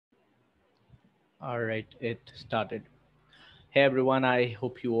All right, it started. Hey everyone, I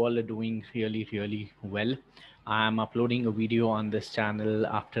hope you all are doing really well. I'm uploading a video on this channel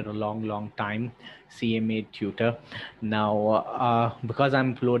after a long time, CMA Tutor. Now, because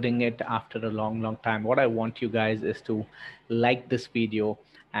I'm uploading it after a long time, what I want you guys is to like this video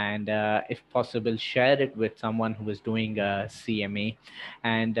and if possible, share it with someone who is doing CMA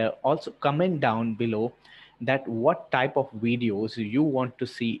and also comment down below that what type of videos you want to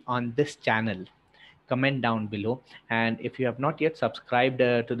see on this channel. Comment down below, and if you have not yet subscribed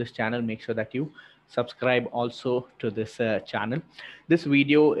to this channel, make sure that you subscribe also to this channel. This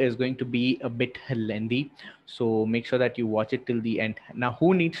video is going to be a bit lengthy, so make sure that you watch it till the end. Now,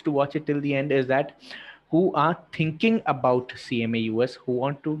 who needs to watch it till the end is that who are thinking about CMA US, who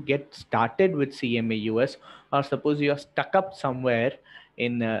want to get started with CMA US, or suppose you are stuck up somewhere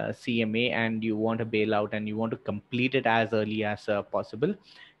in CMA and you want to bail out and you want to complete it as early as possible,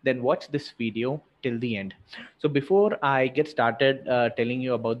 then watch this video till the end. So before I get started telling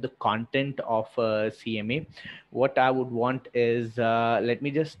you about the content of CMA, what I would want is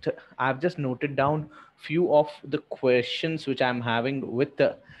I've just noted down few of the questions which I'm having with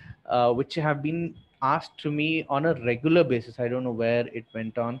the which have been asked to me on a regular basis. I don't know where it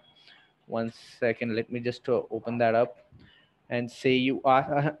went on. One second, let me just open that up and say you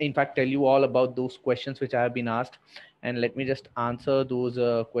are in fact tell you all about those questions which I have been asked, and let me just answer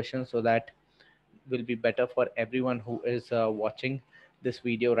those questions so that will be better for everyone who is watching this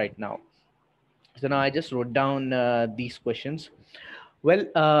video right now. So now I just wrote down these questions. Well,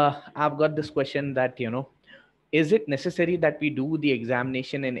 I've got this question that, is it necessary that we do the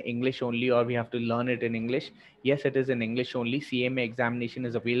examination in English only, or we have to learn it in English? Yes, it is in English only. CMA examination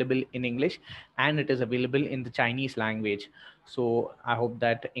is available in English and it is available in the Chinese language. So I hope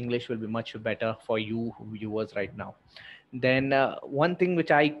that English will be much better for you viewers right now. Then one thing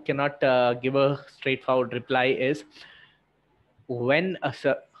which I cannot give a straightforward reply is when a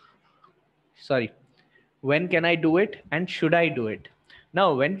sorry, when can I do it and should I do it?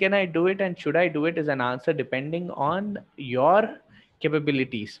 Now, when can I do it and should I do it is an answer depending on your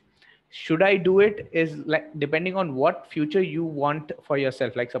capabilities. Should I do it is like depending on what future you want for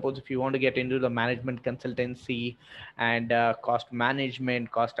yourself. Like, suppose if you want to get into the management consultancy and cost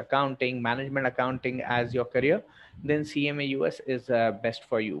management, cost accounting, management accounting as your career, then CMA US is best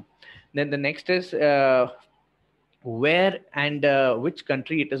for you. Then the next is where and which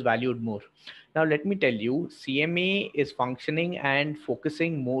country it is valued more. Now, let me tell you, CMA is functioning and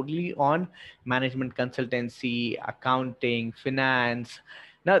focusing morely on management consultancy, accounting, finance.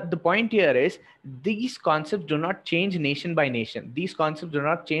 Now, the point here is these concepts do not change nation by nation. These concepts do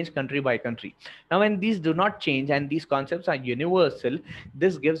not change country by country. Now, when these do not change and these concepts are universal,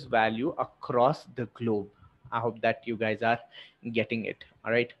 this gives value across the globe. I hope that you guys are getting it.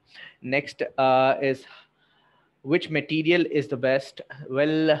 All right. Next is which material is the best.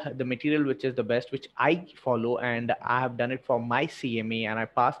 Well, the material which is the best, which I follow, and I have done it for my CMA and I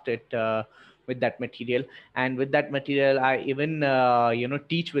passed it with that material, and with that material I even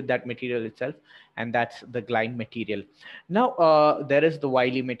teach with that material itself, and that's the glide material. Now there is the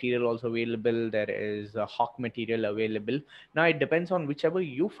Wiley material also available, there is a Hawk material available. Now it depends on whichever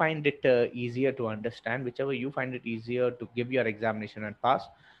you find it easier to understand, whichever you find it easier to give your examination and pass,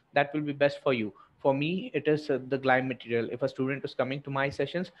 that will be best for you. For me, it is the glide material. If a student is coming to my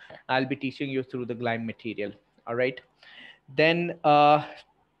sessions, I'll be teaching you through the glide material. All right. Then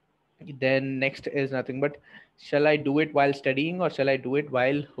then next is nothing but, shall I do it while studying or shall I do it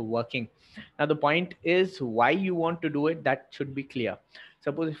while working? Now the point is why you want to do it, that should be clear.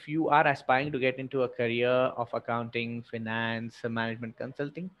 Suppose if you are aspiring to get into a career of accounting, finance, management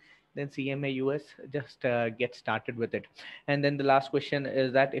consulting, then CMA US, just get started with it. And then the last question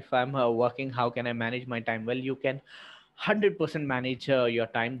is that if I'm working, how can I manage my time? Well, you can 100% manage your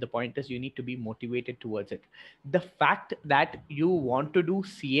time. The point is you need to be motivated towards it. The fact that you want to do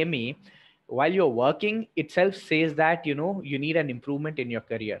CMA while you're working itself says that you need an improvement in your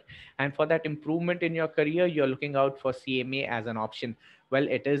career, and for that improvement in your career you're looking out for CMA as an option. Well,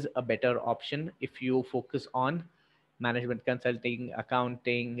 it is a better option if you focus on management consulting,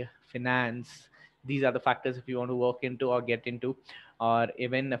 accounting, finance. These are the factors if you want to work into or get into, or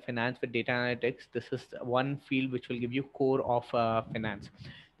even finance with data analytics. This is one field which will give you core of finance.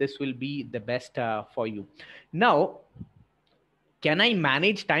 This will be the best for you. Now, can I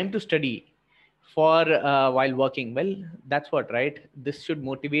manage time to study for while working? Well, that's what, right? This should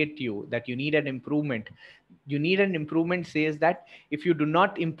motivate you that you need an improvement. you need an improvement says that if you do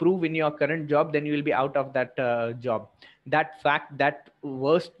not improve in your current job, then you will be out of that job. That fact, that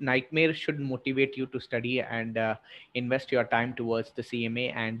worst nightmare should motivate you to study and invest your time towards the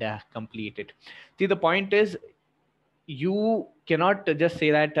CMA and complete it. See, the point is, you cannot just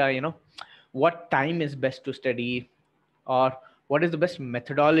say that what time is best to study, or what is the best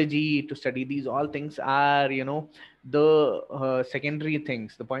methodology to study. These all things are the secondary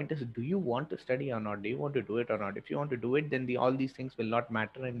things. The point is, do you want to study or not? Do you want to do it or not? If you want to do it, then all these things will not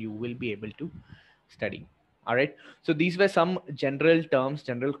matter and you will be able to study. All right, so these were some general terms,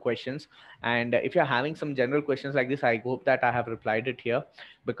 general questions. And if you're having some general questions like this, I hope that I have replied it here,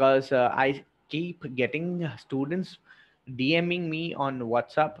 because I keep getting students DMing me on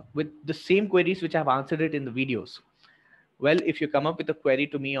WhatsApp with the same queries which I've answered it in the videos. Well, if you come up with a query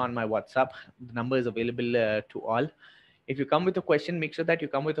to me on my WhatsApp, the number is available to all. If you come with a question, make sure that you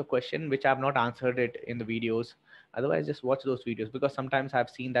come with a question which I have not answered it in the videos. Otherwise, just watch those videos, because sometimes I've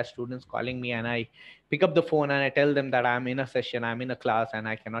seen that students calling me and I pick up the phone and I tell them that I'm in a session, I'm in a class, and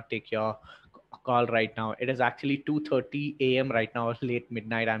I cannot take your call right now. It is actually 2:30 a.m. right now, late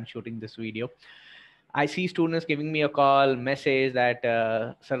midnight. I'm shooting this video. I see students giving me a call, message that,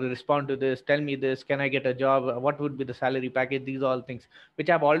 sir, respond to this, tell me this, can I get a job? What would be the salary package? These all things which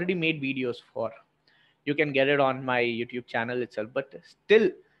I've already made videos for. You can get it on my YouTube channel itself, but still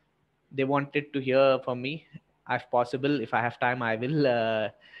they wanted to hear from me. If possible, if I have time, I will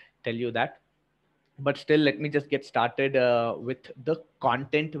tell you that. But still, let me just get started with the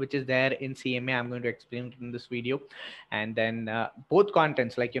content which is there in CMA. I'm going to explain it in this video. And then both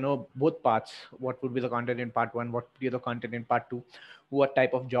contents, like both parts, what would be the content in part one, what would be the content in part two, what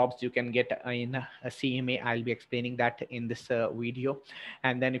type of jobs you can get in a CMA, I'll be explaining that in this video.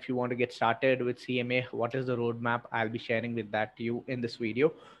 And then if you want to get started with CMA, what is the roadmap, I'll be sharing with that to you in this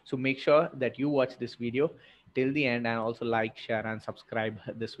video. So make sure that you watch this video till the end, and also like, share, and subscribe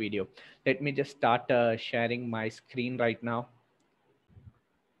this video. Let me just start sharing my screen right now.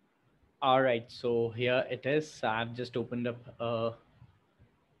 All right, so here it is. I've just opened up a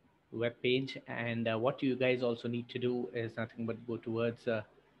web page, and what you guys also need to do is nothing but go towards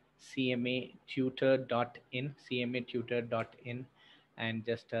cmatutor.in, cmatutor.in, and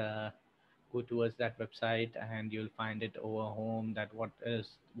just go towards that website, and you'll find it over home, that what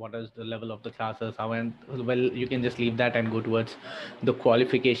is the level of the classes, how. And well, you can just leave that and go towards the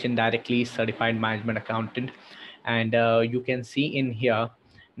qualification directly, certified management accountant. And you can see in here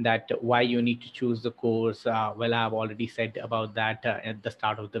that why you need to choose the course. Well, I've already said about that at the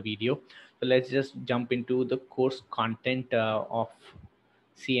start of the video. So let's just jump into the course content of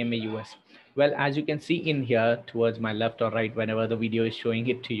CMA US. Well, as you can see in here towards my left or right, whenever the video is showing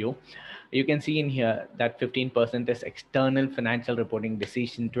it to you, you can see in here that 15% is external financial reporting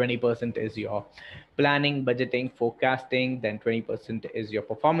decision, 20% is your planning, budgeting, forecasting, then 20% is your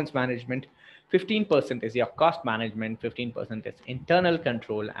performance management, 15% is your cost management, 15% is internal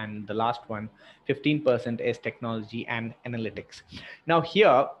control, and the last one, 15% is technology and analytics. Now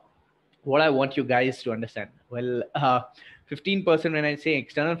here, what I want you guys to understand. Well, 15%, when I say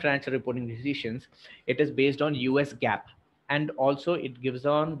external financial reporting decisions, it is based on US GAAP. And also it gives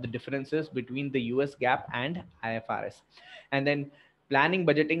on the differences between the US GAAP and IFRS. And then planning,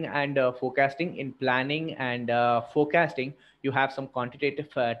 budgeting, and forecasting. In planning and forecasting, you have some quantitative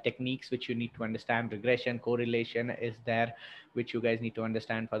techniques which you need to understand. Regression, correlation is there, which you guys need to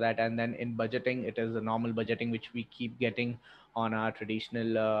understand for that. And then in budgeting, it is the normal budgeting which we keep getting on our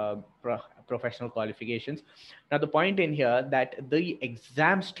traditional professional qualifications. Now the point in here, that the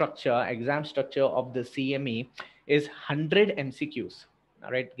exam structure of the CMA is 100 MCQs.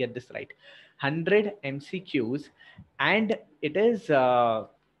 All right, get this right, 100 MCQs, and it is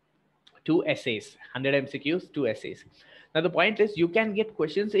 2 essays, 100 MCQs, 2 essays. Now the point is, you can get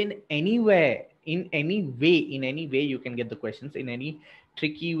questions in anywhere, in any way you can get the questions. In any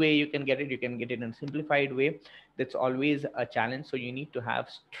tricky way you can get it, you can get it in a simplified way. That's always a challenge. So you need to have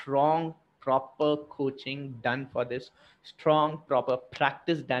strong, proper coaching done for this, strong, proper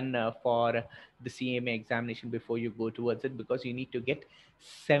practice done for the CMA examination before you go towards it, because you need to get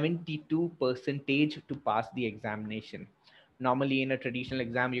 72 percentage to pass the examination. Normally in a traditional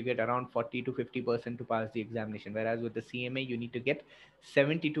exam you get around 40 to 50% to pass the examination, whereas with the CMA you need to get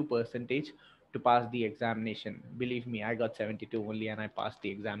 72 percentage to pass the examination. Believe me, I got 72 only and I passed the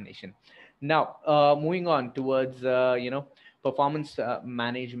examination. Now moving on towards performance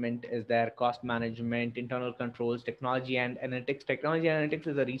management is there, cost management, internal controls, technology and analytics. Technology and analytics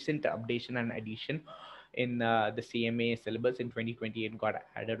is a recent updation and addition in the CMA syllabus in 2020. It got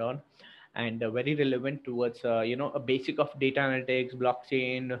added on, and very relevant towards a basic of data analytics,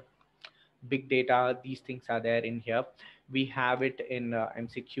 blockchain, big data, these things are there in here. We have it in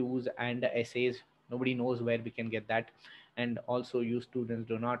MCQs and essays. Nobody knows where we can get that. And also, you students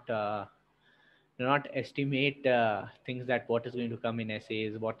do not estimate things that what is going to come in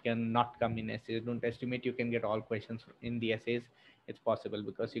essays, what can not come in essays. Don't estimate you can get all questions in the essays. It's possible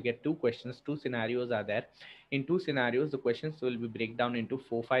because you get two questions, two scenarios are there. In two scenarios, the questions will be break down into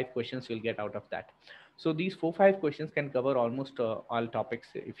 4-5 questions you'll get out of that. So these 4-5 questions can cover almost all topics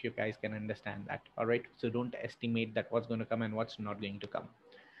if you guys can understand that. All right. So don't estimate that what's going to come and what's not going to come.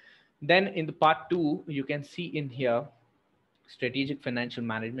 Then in the part two, you can see in here strategic financial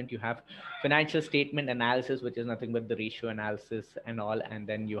management. You have financial statement analysis, which is nothing but the ratio analysis and all. And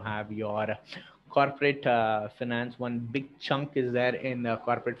then you have your corporate finance. One big chunk is there in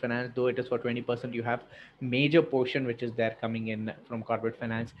corporate finance, though it is for 20%. You have major portion which is there coming in from corporate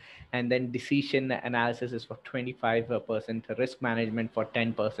finance. And then decision analysis is for 25%, risk management for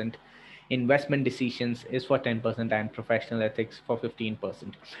 10%, investment decisions is for 10%, and professional ethics for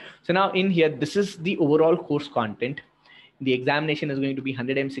 15%. So now in here, this is the overall course content. The examination is going to be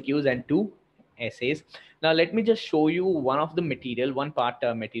 100 MCQs and 2 essays. Now let me just show you one of the material, one part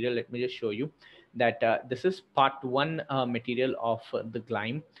material. Let me just show you that this is part 1 material of the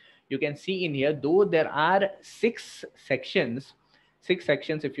GLIME. You can see in here, though there are 6 sections,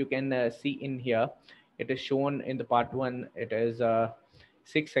 if you can see in here, it is shown in the part 1. It is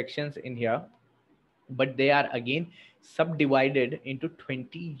 6 sections in here, but they are again subdivided into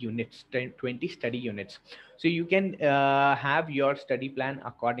 20 units, 20 study units. So you can have your study plan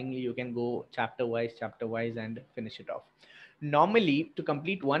accordingly. You can go chapter wise and finish it off. Normally, to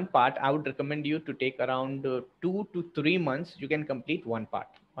complete one part, I would recommend you to take around 2 to 3 months. You can complete one part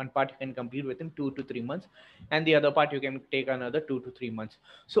you can complete within 2 to 3 months, and the other part you can take another 2 to 3 months.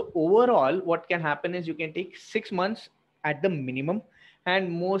 So overall, what can happen is you can take 6 months at the minimum,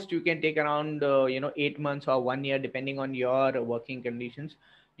 and most you can take around 8 months or 1 year, depending on your working conditions.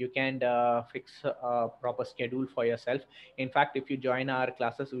 You can fix a proper schedule for yourself. In fact, if you join our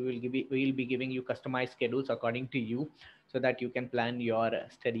classes, we will be giving you customized schedules according to you, so that you can plan your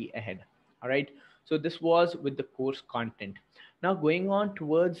study ahead. All right. So this was with the course content. Now going on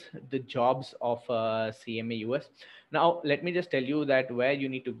towards the jobs of CMA US. Now let me just tell you that where you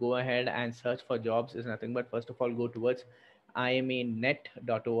need to go ahead and search for jobs is nothing but, first of all, go towards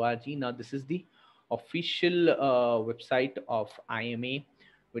imanet.org. Now this is the official website of IMA,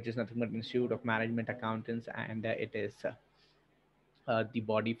 which is nothing but Institute of Management Accountants, and it is the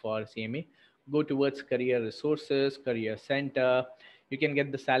body for CMA. Go towards career resources, career center. You can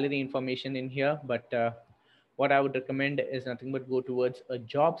get the salary information in here, but what I would recommend is nothing but go towards a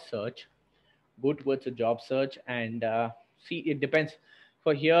job search. Go towards a job search and see. It depends.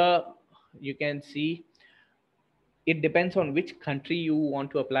 For here, you can see it depends on which country you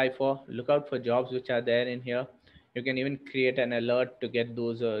want to apply for. Look out for jobs which are there in here. You can even create an alert to get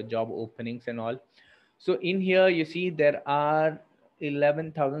those job openings and all. So in here, you see there are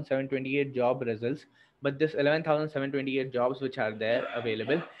 11,728 job results, but this 11,728 jobs which are there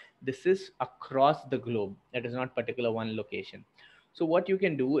available, this is across the globe. That is not particular one location. So what you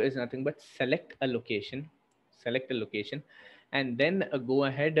can do is nothing but select a location, and then go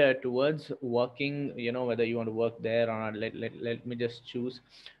ahead towards working, whether you want to work there or not. Let me just choose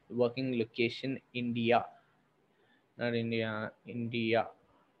working location, India, not India, India.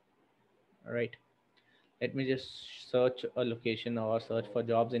 All right. Let me just search a location or search for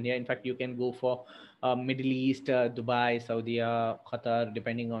jobs in here. In fact, you can go for Middle East, Dubai, Saudi, Qatar,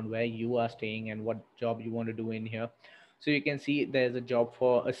 depending on where you are staying and what job you want to do in here. So you can see there's a job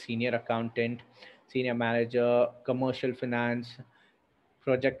for a senior accountant, senior manager, commercial finance,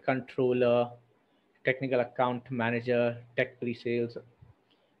 project controller, technical account manager, tech pre-sales,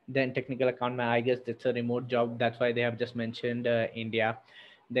 then technical account manager. I guess that's a remote job. That's why they have just mentioned India.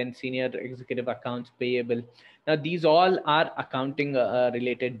 Then senior executive accounts payable. Now these all are accounting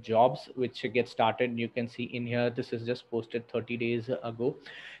related jobs which get started. You can see in here, this is just posted 30 days ago.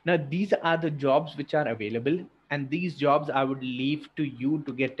 Now these are the jobs which are available, and these jobs I would leave to you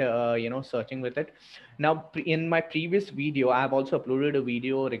to get searching with it. Now in my previous video, I have also uploaded a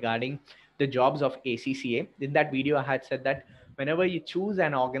video regarding the jobs of ACCA. In that video, I had said that whenever you choose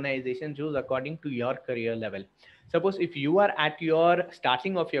an organization, choose according to your career level. Suppose if you are at your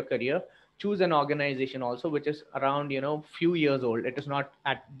starting of your career, choose an organization also which is around few years old. It is not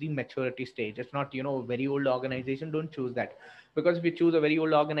at the maturity stage. It's not a very old organization. Don't choose that, because if you choose a very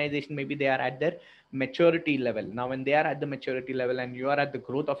old organization, maybe they are at their maturity level. Now when they are at the maturity level and you are at the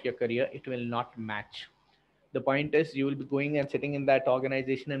growth of your career, it will not match. The point is, you will be going and sitting in that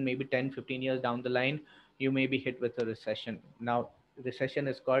organization, and maybe 10-15 years down the line, you may be hit with a recession. Now recession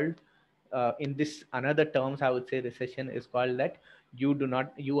is called in this another terms, I would say recession is called that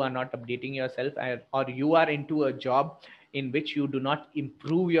you are not updating yourself, or you are into a job in which you do not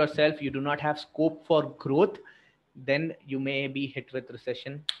improve yourself, you do not have scope for growth, then you may be hit with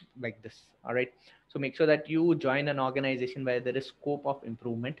recession like this. All right. So make sure that you join an organization where there is scope of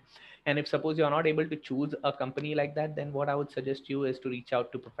improvement. And if suppose you're not able to choose a company like that, then what I would suggest you is to reach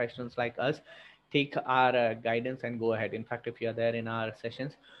out to professionals like us, take our guidance and go ahead. In fact, if you're there in our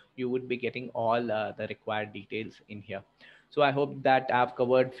sessions, you would be getting all the required details in here. So I hope that I've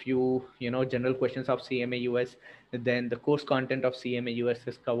covered few, general questions of CMA US. Then the course content of CMA US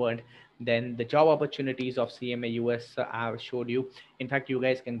is covered. Then the job opportunities of CMA US I've showed you. In fact, you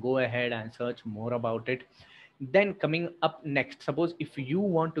guys can go ahead and search more about it. Then coming up next, suppose if you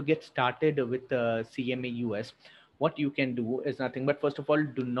want to get started with CMA US, what you can do is nothing but, first of all,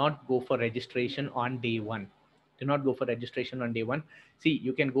 do not go for registration on day one. Do not go for registration on day one. See,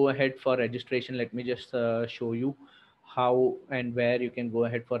 you can go ahead for registration. Let me just show you how and where you can go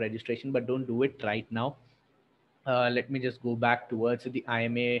ahead for registration, but don't do it right now. Let me just go back towards the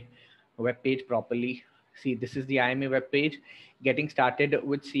IMA webpage properly. See, this is the IMA webpage. Getting started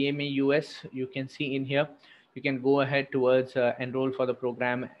with CMA US, you can see in here, you can go ahead towards enroll for the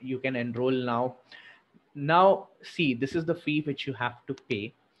program. You can enroll now. Now, see, this is the fee which you have to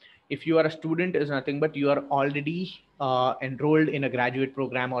pay. If you are a student, is nothing but you are already enrolled in a graduate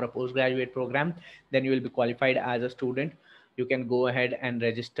program or a postgraduate program, then you will be qualified as a student. You can go ahead and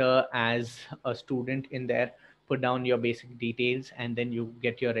register as a student in there, put down your basic details, and then you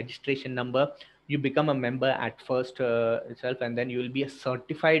get your registration number. You become a member at first itself, and then you will be a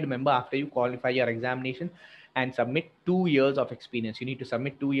certified member after you qualify your examination and submit 2 years of experience. You need to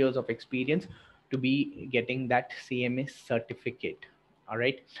submit 2 years of experience to be getting that CMA certificate. All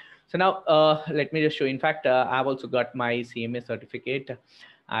right. So now let me just show. In fact, I've also got my CMA certificate.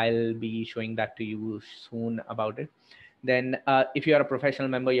 I'll be showing that to you soon about it. Then if you are a professional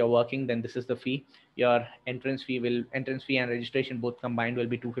member, you're working, then this is the fee. Your entrance fee and registration both combined will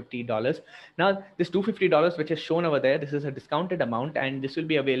be $250. Now this $250 which is shown over there, this is a discounted amount, and this will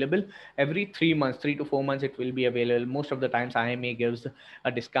be available every 3 months, 3 to 4 months. It will be available. Most of the times IMA gives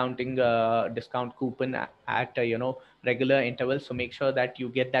a discount coupon at regular intervals. So make sure that you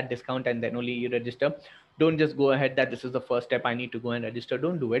get that discount and then only you register. Don't just go ahead that this is the first step, I need to go and register.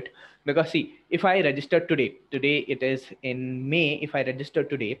 Don't do it, because see, if I register today it is in May. If I register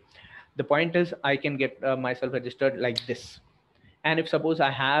today, the point is I can get myself registered like this. And if suppose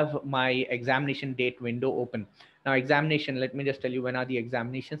I have my examination date window open, now examination, let me just tell you when are the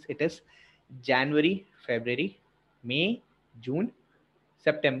examinations. It is January, February, May, June,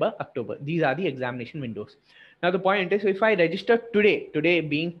 September, October. These are the examination windows. Now the point is, if I register today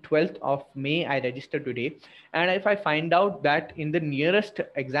being 12th of May, I register today, and if I find out that in the nearest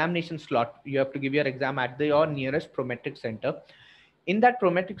examination slot, you have to give your exam at your nearest Prometric center. In that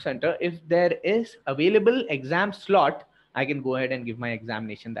Prometric center, if there is available exam slot, I can go ahead and give my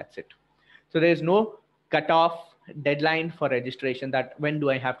examination. That's it. So there is no cutoff deadline for registration, that when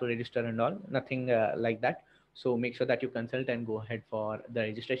do I have to register and all, nothing like that. So make sure that you consult and go ahead for the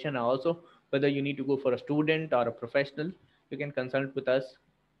registration. And also, whether you need to go for a student or a professional, you can consult with us,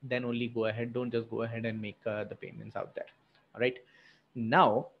 then only go ahead. Don't just go ahead and make the payments out there. All right.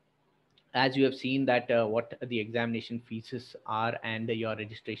 Now, as you have seen that what the examination fees are and your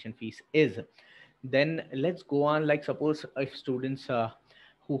registration fees is, then let's go on. Like suppose if students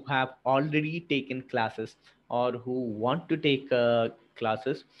who have already taken classes or who want to take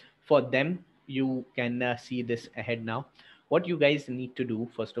classes, for them you can see this ahead. Now what you guys need to do,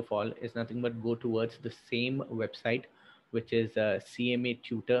 first of all, is nothing but go towards the same website, which is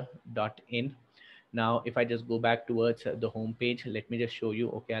cmatutor.in. Now if I just go back towards the home page, let me just show you.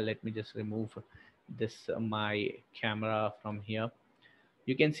 Okay, let me just remove this my camera from here.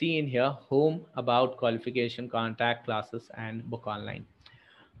 You can see in here home, about, qualification, contact, classes, and book online.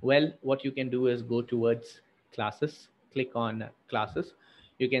 Well, what you can do is go towards classes, click on classes.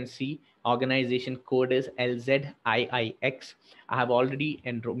 You can see organization code is LZIIX. I have already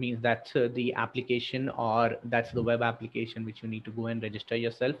enrolled, means that's the application, or that's the web application which you need to go and register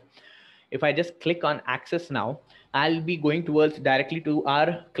yourself. If I just click on access now, I'll be going towards directly to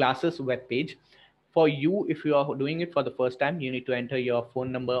our classes webpage. For you, if you are doing it for the first time, you need to enter your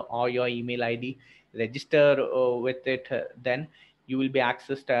phone number or your email ID, register with it. Then you will be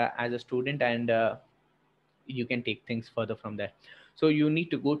accessed as a student, and you can take things further from there. So you need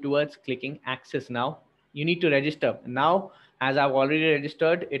to go towards clicking access now. You need to register now. As I've already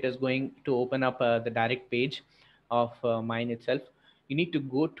registered, it is going to open up the direct page of mine itself. You need to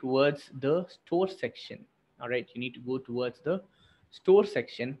go towards the store section. All right, you need to go towards the store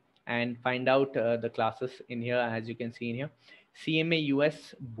section, and find out the classes in here. As you can see in here, CMA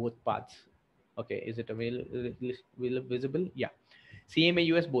US both paths. Okay, is it available, visible? Yeah, CMA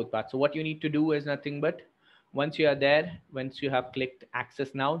US both paths. So what you need to do is nothing but, once you are there, once you have clicked access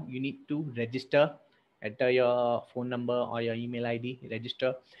now, you need to register, enter your phone number or your email ID,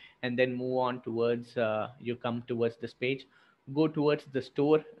 register, and then move on towards, you come towards this page, go towards the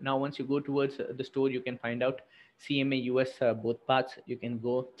store. Now once you go towards the store, you can find out CMA US both paths. You can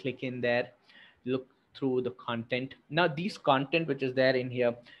go click in there, look through the content. Now these content which is there in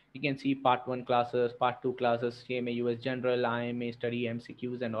here, you can see part 1 classes, part 2 classes, CMA US general, IMA study,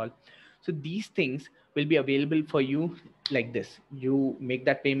 MCQs and all. So these things will be available for you like this. You make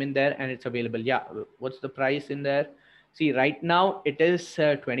that payment there and it's available. Yeah, what's the price in there? See, right now it is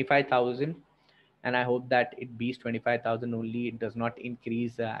 25,000, and I hope that it beats 25,000 only. It does not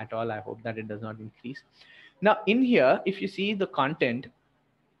increase at all. I hope that it does not increase. Now in here, if you see the content,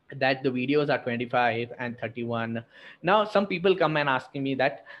 that the videos are 25 and 31. Now some people come and asking me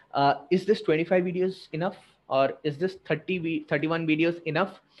that, is this 25 videos enough, or is this 31 videos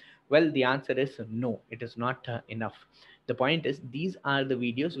enough? Well, the answer is no, it is not enough. The point is, these are the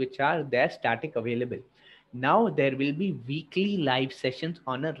videos which are there static available. Now there will be weekly live sessions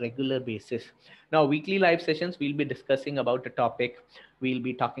on a regular basis. Now weekly live sessions, we'll be discussing about a topic. We'll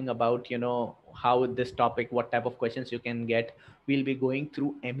be talking about, how this topic, what type of questions you can get. We'll be going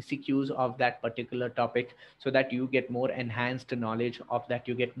through MCQs of that particular topic, so that you get more enhanced knowledge of that,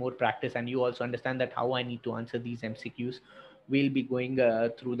 you get more practice, and you also understand that how I need to answer these MCQs. We'll be going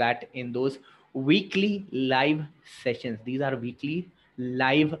through that in those weekly live sessions. These are weekly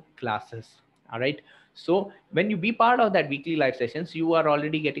live classes. All right. So when you be part of that weekly live sessions, you are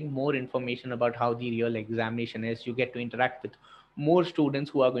already getting more information about how the real examination is. You get to interact with more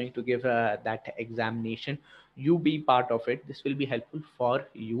students who are going to give that examination. You be part of it. This will be helpful for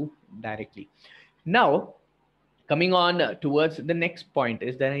you directly. Now coming on towards the next point,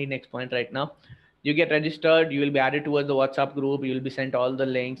 is there any next point right now? You get registered, you will be added towards the WhatsApp group, you will be sent all the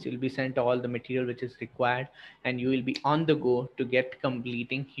links, you'll be sent all the material which is required, and you will be on the go to get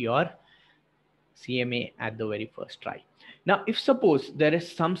completing your CMA at the very first try. Now, if suppose there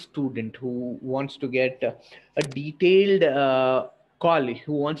is some student who wants to get a detailed call,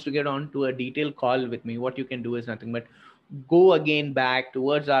 who wants to get on to a detailed call with me, what you can do is nothing but go again back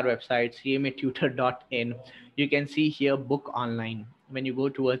towards our website, cmatutor.in. You can see here book online. When you go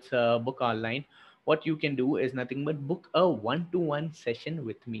towards book online, what you can do is nothing but book a one-to-one session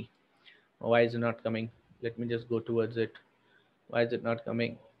with me. Why is it not coming? Let me just go towards it. Why is it not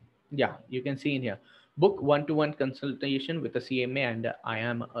coming? Yeah, you can see in here, book one-to-one consultation with a CMA, and I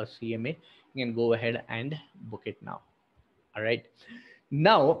am a CMA. You can go ahead and book it now. All right.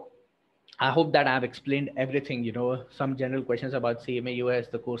 Now I hope that I have explained everything, some general questions about CMA US,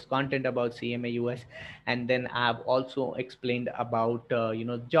 the course content about CMA US, and then I've also explained about,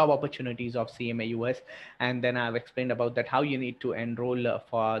 job opportunities of CMA US. And then I've explained about that, how you need to enroll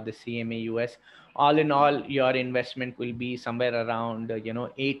for the CMA US. All in all, your investment will be somewhere around,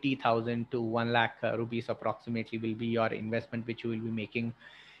 80,000 to 1 lakh rupees approximately will be your investment, which you will be making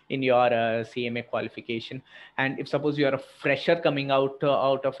in your CMA qualification. And if suppose you are a fresher coming out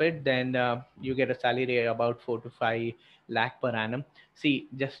of it, then you get a salary about 4 to 5 lakh per annum. See,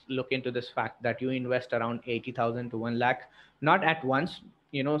 just look into this fact that you invest around 80,000 to 1 lakh, not at once,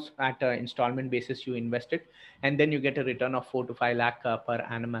 at an installment basis you invest it, and then you get a return of 4 to 5 lakh per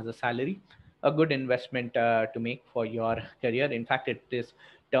annum as a salary. A good investment to make for your career. In fact, it is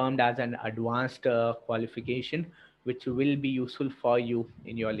termed as an advanced qualification, which will be useful for you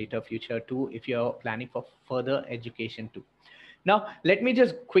in your later future too, if you're planning for further education too. Now, let me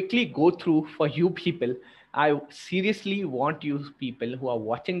just quickly go through for you people. I seriously want you people who are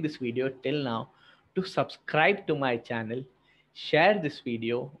watching this video till now to subscribe to my channel, share this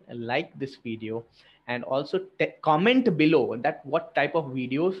video, like this video, and also comment below that what type of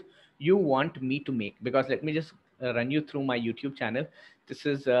videos you want me to make. Because let me just run you through my YouTube channel. This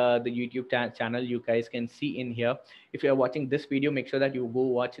is the YouTube channel you guys can see in here. If you're watching this video, make sure that you go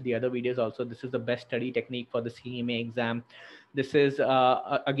watch the other videos also. This is the best study technique for the CMA exam. This is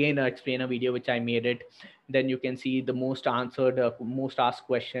again a explainer video which I made it. Then you can see the most answered, most asked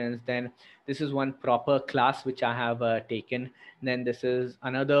questions. Then this is one proper class which I have taken. Then this is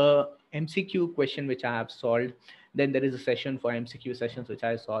another MCQ question which I have solved. Then there is a session for MCQ sessions which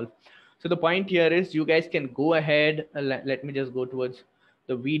I solved. So the point here is you guys can go ahead. Let me just go towards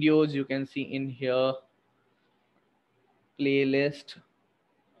the videos. You can see in here playlist.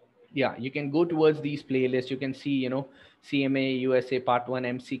 Yeah, you can go towards these playlists. You can see, CMA USA Part 1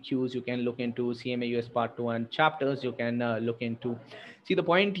 MCQs, you can look into CMA US Part 1 chapters, you can look into. See, the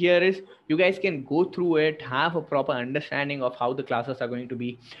point here is you guys can go through it, have a proper understanding of how the classes are going to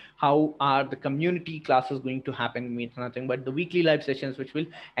be, how are the community classes going to happen, means nothing but the weekly live sessions which will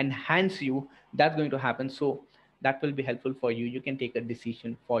enhance you, that's going to happen. So that will be helpful for you. You can take a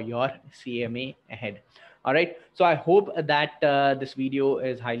decision for your CMA ahead. All right, so I hope that this video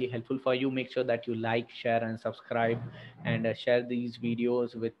is highly helpful for you. Make sure that you like, share and subscribe, and share these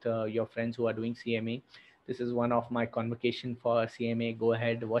videos with your friends who are doing CMA. This is one of my convocation for CMA. Go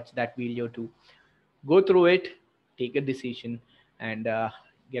ahead, watch that video too, go through it, take a decision, and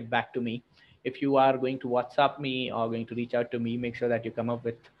get back to me. If you are going to WhatsApp me or going to reach out to me, make sure that you come up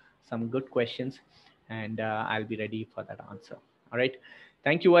with some good questions, and I'll be ready for that answer. All right,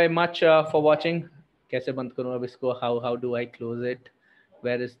 thank you very much for watching. Kaise band karu ab isko? How do I close it?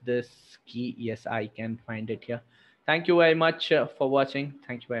 Where is this key? Yes, I can find it here. Thank you very much for watching.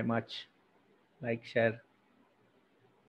 Thank you very much. Like, share.